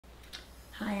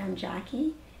Hi, I'm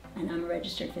Jackie and I'm a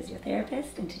registered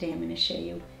physiotherapist, and today I'm going to show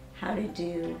you how to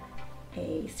do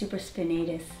a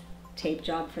supraspinatus tape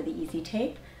job for the EZee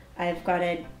tape. I've got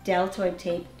a deltoid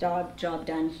tape job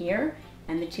done here,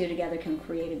 and the two together can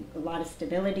create a lot of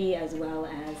stability as well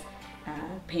as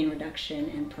pain reduction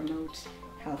and promote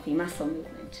healthy muscle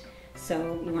movement.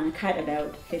 So you want to cut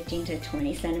about 15 to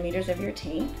 20 centimeters of your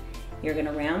tape. You're going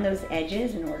to round those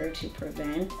edges in order to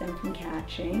prevent them from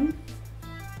catching,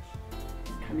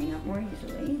 coming up more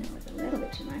easily. That was a little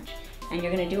bit too much. And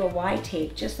you're going to do a wide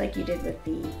tape just like you did with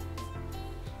the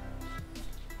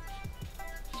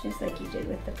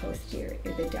posterior,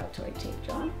 the deltoid tape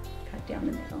job. Cut down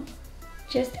the middle.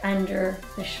 Just under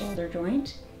the shoulder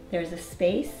joint, there's a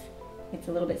space. It's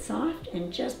a little bit soft,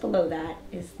 and just below that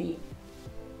is the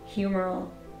humeral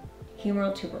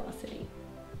tuberosity.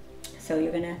 So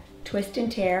you're going to twist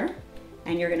and tear,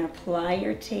 and you're going to apply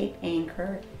your tape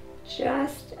anchor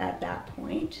just at that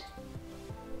point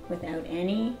without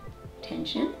any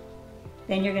tension.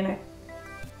 Then you're going to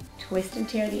twist and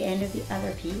tear the end of the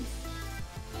other piece.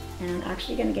 And I'm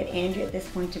actually going to get Andrea at this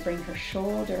point to bring her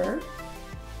shoulder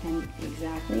and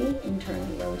exactly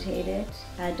internally rotate it,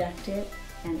 adduct it,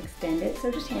 and extend it. So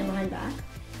just hand behind back.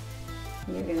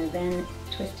 And you're going to then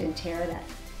twist and tear that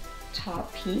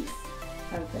top piece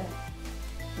of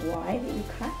the Y that you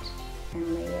cut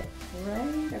and lay it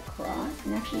right across.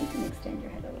 And actually you can extend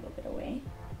your head a little bit away.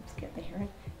 Let's get the hair.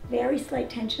 Very slight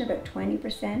tension, about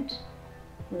 20%.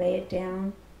 Lay it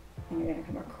down, and you're going to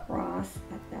come across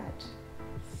at that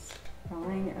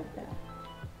spine of the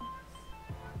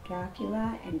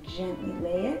scapula and gently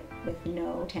lay it with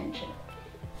no tension.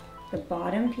 The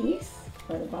bottom piece,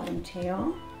 or the bottom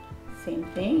tail, same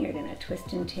thing. You're going to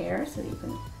twist and tear so that you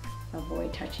can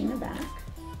avoid touching the back.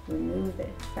 Remove the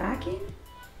backing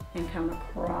and come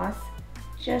across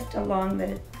just along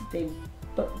the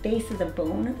base of the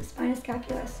bone of the spinous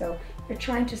scapula. So you're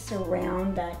trying to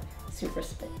surround that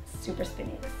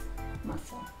supraspinatus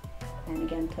muscle. And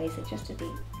again, place it just at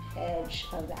the edge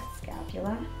of that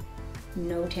scapula.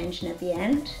 No tension at the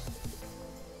end.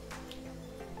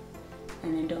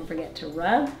 And then don't forget to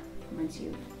rub once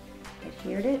you've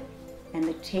adhered it. And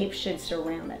the tape should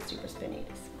surround that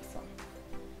supraspinatus muscle.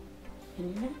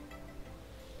 And you're done.